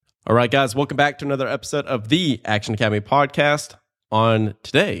All right, guys, welcome back to another episode of the Action Academy podcast. On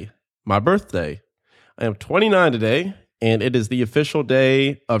today, my birthday. I am 29 today, and it is the official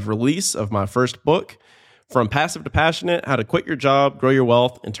day of release of my first book, From Passive to Passionate, How to Quit Your Job, Grow Your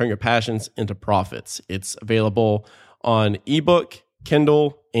Wealth, and Turn Your Passions into Profits. It's available on ebook,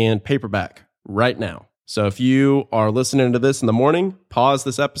 Kindle, and paperback right now. So if you are listening to this in the morning, pause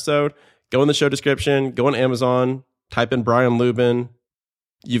this episode, go in the show description, go on Amazon, type in Brian Lubin.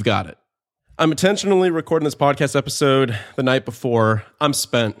 You've got it. I'm intentionally recording this podcast episode the night before. I'm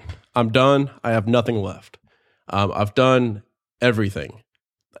spent. I'm done. I have nothing left. I've done everything.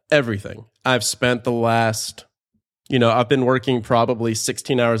 I've spent the last, I've been working probably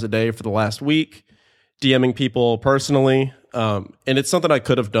 16 hours a day for the last week, DMing people personally. And it's something I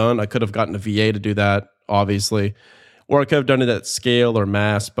could have done. I could have gotten a VA to do that, obviously, or I could have done it at scale or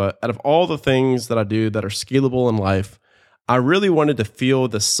mass. But out of all the things that I do that are scalable in life, I really wanted to feel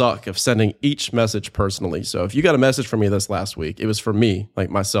the suck of sending each message personally. So if you got a message from me this last week, it was from me, like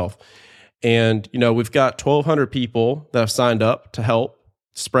myself. And, we've got 1,200 people that have signed up to help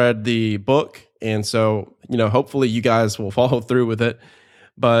spread the book. And so, hopefully you guys will follow through with it.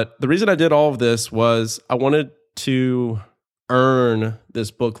 But the reason I did all of this was I wanted to earn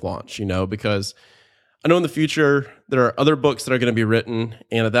this book launch, because I know in the future there are other books that are going to be written.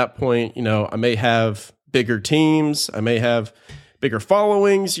 And at that point, I may have bigger teams, I may have bigger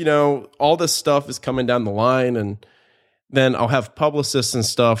followings, all this stuff is coming down the line. And then I'll have publicists and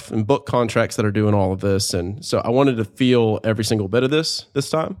stuff and book contracts that are doing all of this. And so I wanted to feel every single bit of this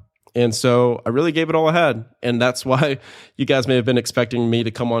time. And so I really gave it all I had. And that's why you guys may have been expecting me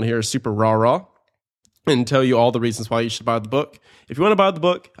to come on here super rah-rah and tell you all the reasons why you should buy the book. If you want to buy the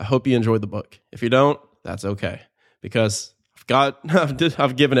book, I hope you enjoy the book. If you don't, that's okay. Because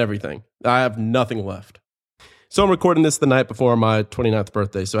I've given everything. I have nothing left. So I'm recording this the night before my 29th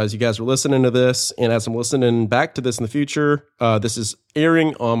birthday. So as you guys are listening to this, and as I'm listening back to this in the future, this is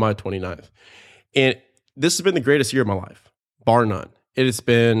airing on my 29th. And this has been the greatest year of my life, bar none. It has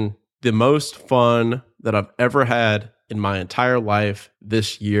been the most fun that I've ever had in my entire life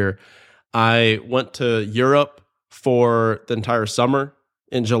this year. I went to Europe for the entire summer.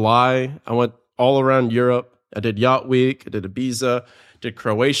 In July, I went all around Europe. I did Yacht Week, I did Ibiza, did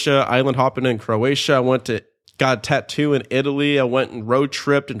Croatia, island hopping in Croatia. I got a tattoo in Italy. I went and road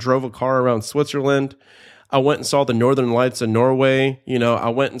tripped and drove a car around Switzerland. I went and saw the Northern Lights in Norway. I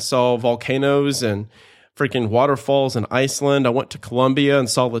went and saw volcanoes and freaking waterfalls in Iceland. I went to Colombia and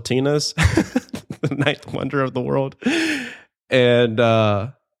saw Latinas, the ninth wonder of the world. And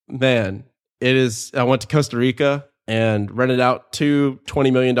man, I went to Costa Rica and rented out two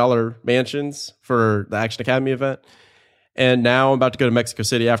 $20 million mansions for the Action Academy event. And now I'm about to go to Mexico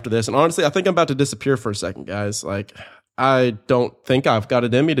City after this. And honestly, I think I'm about to disappear for a second, guys. Like, I don't think I've got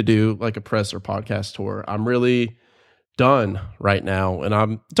it in me to do like a press or podcast tour. I'm really done right now. And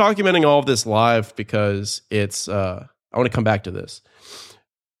I'm documenting all of this live because I want to come back to this.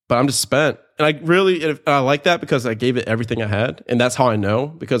 But I'm just spent. And I like that because I gave it everything I had. And that's how I know,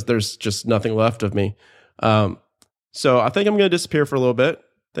 because there's just nothing left of me. So I think I'm going to disappear for a little bit.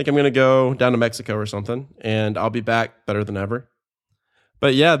 I think I'm going to go down to Mexico or something, and I'll be back better than ever.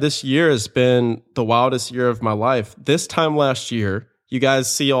 But yeah, this year has been the wildest year of my life. This time last year, you guys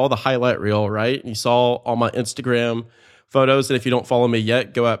see all the highlight reel, right? You saw all my Instagram photos. And if you don't follow me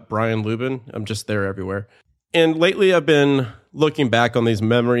yet, go at Brian Lubin. I'm just there everywhere. And lately, I've been looking back on these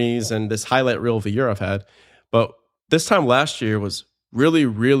memories and this highlight reel of the year I've had. But this time last year was really,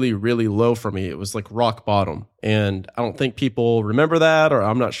 really, really low for me. It was like rock bottom. And I don't think people remember that, or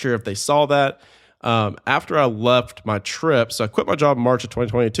I'm not sure if they saw that. After I left my trip, so I quit my job in March of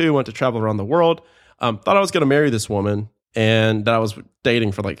 2022, went to travel around the world, thought I was going to marry this woman, and that I was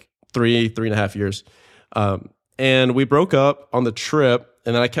dating for like three and a half years. And we broke up on the trip,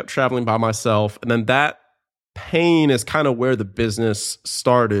 and then I kept traveling by myself. And then that pain is kind of where the business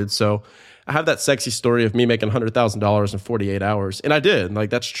started. So I have that sexy story of me making $100,000 in 48 hours. And I did, like,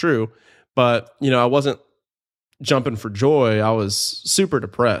 that's true. But, I wasn't jumping for joy. I was super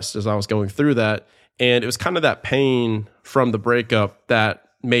depressed as I was going through that. And it was kind of that pain from the breakup that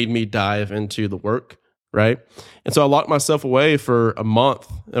made me dive into the work, right? And so I locked myself away for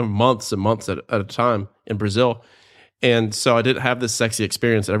months and months at a time in Brazil. And so I didn't have this sexy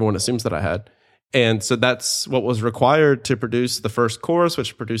experience that everyone assumes that I had. And so that's what was required to produce the first course,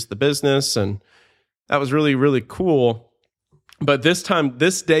 which produced the business. And that was really, really cool. But this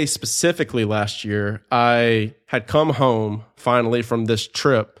day specifically last year, I had come home finally from this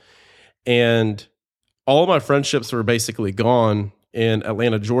trip, and all of my friendships were basically gone in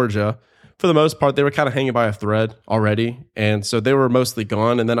Atlanta, Georgia, for the most part, they were kind of hanging by a thread already. And so they were mostly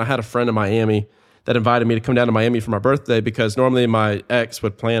gone. And then I had a friend in Miami that invited me to come down to Miami for my birthday because normally my ex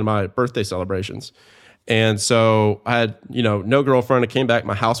would plan my birthday celebrations. And so I had, no girlfriend. I came back.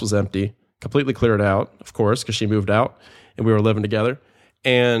 My house was empty, completely cleared out, of course, because she moved out and we were living together.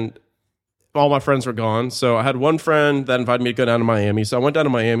 And all my friends were gone. So I had one friend that invited me to go down to Miami. So I went down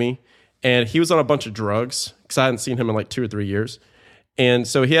to Miami and he was on a bunch of drugs because I hadn't seen him in like 2 or 3 years. And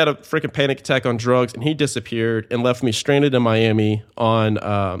so he had a freaking panic attack on drugs and he disappeared and left me stranded in Miami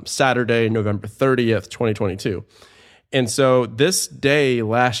on Saturday, November 30th, 2022. And so this day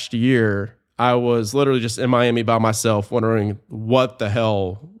last year, I was literally just in Miami by myself wondering what the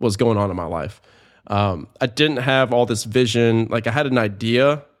hell was going on in my life. I didn't have all this vision. Like I had an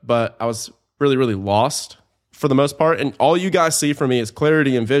idea, but I was really, really lost for the most part. And all you guys see from me is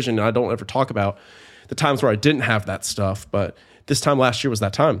clarity and vision. And I don't ever talk about the times where I didn't have that stuff, but this time last year was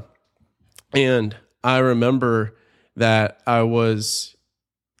that time. And I remember that I was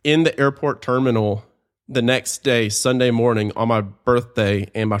in the airport terminal the next day, Sunday morning on my birthday,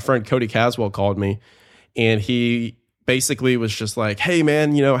 and my friend Cody Caswell called me and he basically was just like, hey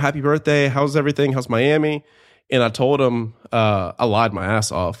man, happy birthday. How's everything? How's Miami? And I told him, I lied my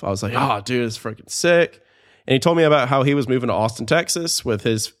ass off. I was like, oh dude, it's freaking sick. And he told me about how he was moving to Austin, Texas with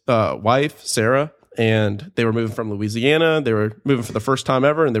his wife, Sarah. And they were moving from Louisiana. They were moving for the first time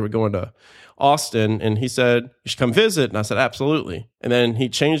ever, and they were going to Austin. And he said, you should come visit. And I said, absolutely. And then he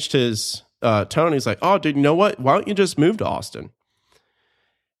changed his tone. He's like, oh, dude, you know what? Why don't you just move to Austin?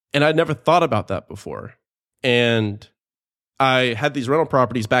 And I'd never thought about that before. And I had these rental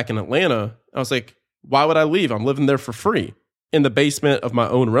properties back in Atlanta. I was like, why would I leave? I'm living there for free in the basement of my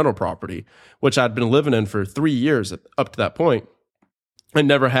own rental property, which I'd been living in for 3 years up to that point. I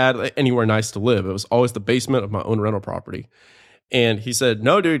never had anywhere nice to live. It was always the basement of my own rental property. And he said,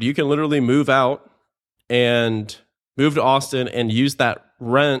 no, dude, you can literally move out and move to Austin and use that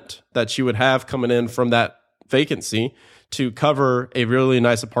rent that you would have coming in from that vacancy to cover a really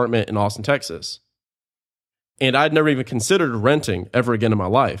nice apartment in Austin, Texas. And I'd never even considered renting ever again in my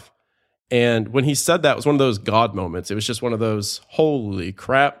life. And when he said that, it was one of those God moments. It was just one of those, holy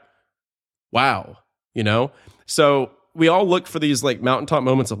crap, wow, So we all look for these like mountaintop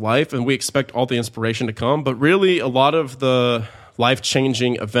moments of life and we expect all the inspiration to come. But really, a lot of the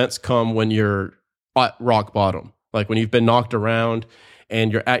life-changing events come when you're at rock bottom, like when you've been knocked around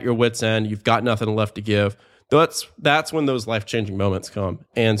and you're at your wit's end, you've got nothing left to give. That's when those life-changing moments come.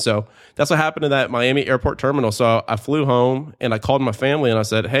 And so that's what happened in that Miami airport terminal. So I flew home and I called my family and I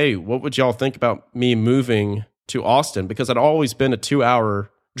said, hey, what would y'all think about me moving to Austin? Because I'd always been a 2-hour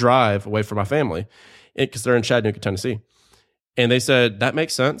drive away from my family because they're in Chattanooga, Tennessee. And they said, that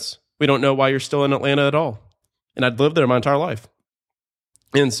makes sense. We don't know why you're still in Atlanta at all. And I'd lived there my entire life.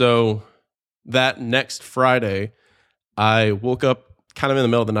 And so that next Friday, I woke up kind of in the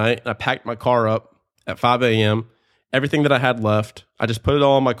middle of the night and I packed my car up at 5 a.m. Everything that I had left, I just put it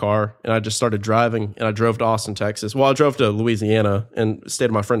all in my car and I just started driving and I drove to Austin, Texas. Well, I drove to Louisiana and stayed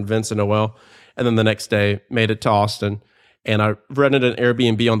with my friend Vince and Noel. And then the next day made it to Austin and I rented an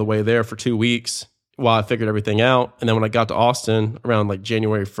Airbnb on the way there for 2 weeks while I figured everything out. And then when I got to Austin around like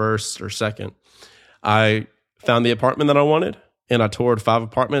January 1st or 2nd, I found the apartment that I wanted and I toured 5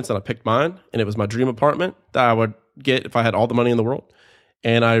 apartments and I picked mine. And it was my dream apartment that I would get if I had all the money in the world.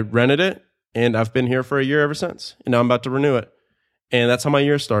 And I rented it and I've been here for a year ever since. And now I'm about to renew it. And that's how my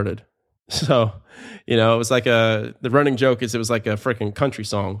year started. So, it was like the running joke is it was like a freaking country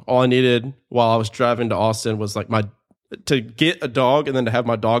song. All I needed while I was driving to Austin was like to get a dog and then to have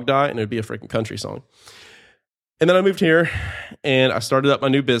my dog die and it'd be a freaking country song. And then I moved here and I started up my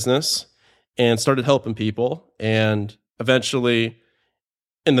new business and started helping people. And eventually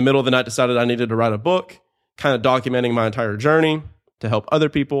in the middle of the night decided I needed to write a book, kind of documenting my entire journey to help other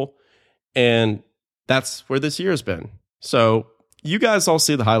people. And that's where this year has been. So you guys all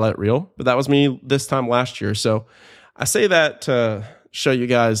see the highlight reel, but that was me this time last year. So I say that to show you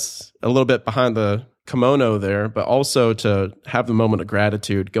guys a little bit behind the kimono there, but also to have the moment of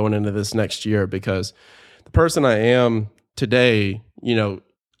gratitude going into this next year because the person I am today,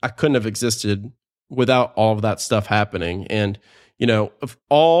 I couldn't have existed without all of that stuff happening. And, of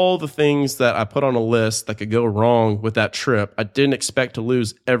all the things that I put on a list that could go wrong with that trip, I didn't expect to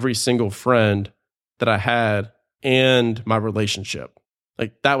lose every single friend that I had and my relationship.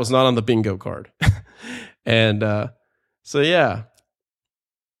 Like that was not on the bingo card. And so, yeah,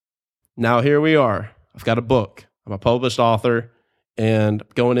 now here we are. I've got a book. I'm a published author and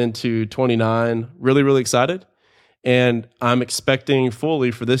going into 29, really, really excited. And I'm expecting fully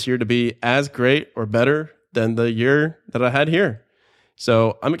for this year to be as great or better than the year that I had here.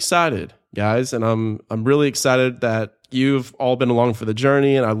 So I'm excited. guys, and I'm really excited that you've all been along for the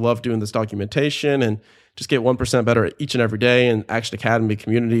journey, and I love doing this documentation and just get 1% better each and every day. And Action Academy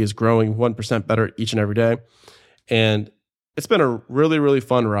community is growing 1% better each and every day. And it's been a really, really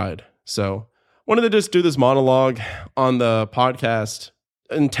fun ride. So wanted to just do this monologue on the podcast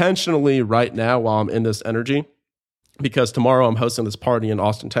intentionally right now while I'm in this energy, because tomorrow I'm hosting this party in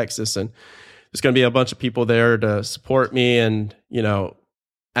Austin, Texas, and there's going to be a bunch of people there to support me. And, you know,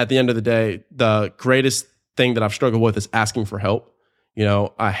 at the end of the day, the greatest thing that I've struggled with is asking for help. You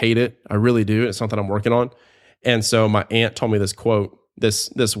know, I hate it. I really do. It's something I'm working on. And so my aunt told me this quote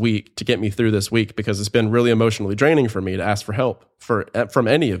this week to get me through this week, because it's been really emotionally draining for me to ask for help from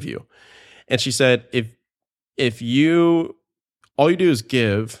any of you. And she said, if you, all you do is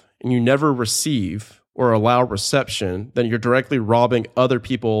give and you never receive or allow reception, then you're directly robbing other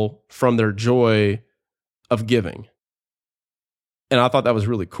people from their joy of giving. And I thought that was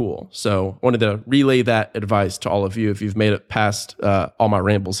really cool. So I wanted to relay that advice to all of you if you've made it past all my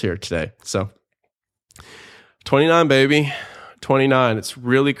rambles here today. So 29, baby. 29. It's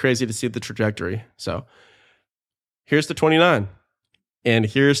really crazy to see the trajectory. So here's to 29. And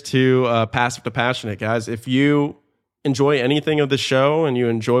here's to Passive to Passionate, guys. If you enjoy anything of the show and you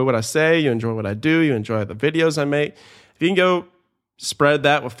enjoy what I say, you enjoy what I do, you enjoy the videos I make, if you can go spread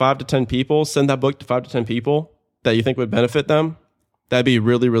that with 5 to 10 people, send that book to 5 to 10 people that you think would benefit them, that'd be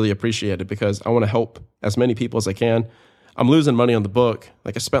really, really appreciated, because I want to help as many people as I can. I'm losing money on the book.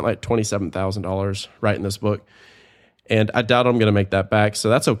 Like, I spent like $27,000 writing this book, and I doubt I'm going to make that back. So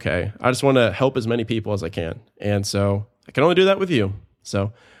that's okay. I just want to help as many people as I can. And so I can only do that with you.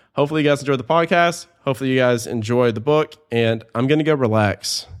 So hopefully you guys enjoyed the podcast. Hopefully you guys enjoyed the book, and I'm going to go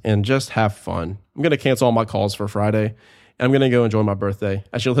relax and just have fun. I'm going to cancel all my calls for Friday, and I'm going to go enjoy my birthday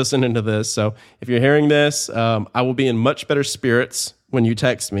as you're listening to this. So if you're hearing this, I will be in much better spirits when you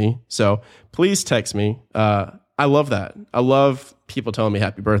text me. So please text me. I love that. I love people telling me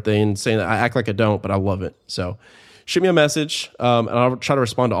happy birthday and saying that. I act like I don't, but I love it. So shoot me a message, and I'll try to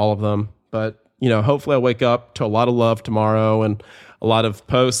respond to all of them. But, you know, hopefully I wake up to a lot of love tomorrow and a lot of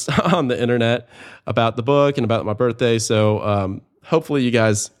posts on the internet about the book and about my birthday. So hopefully you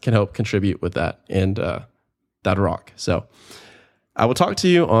guys can help contribute with that, and that'll rock. So I will talk to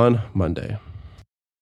you on Monday.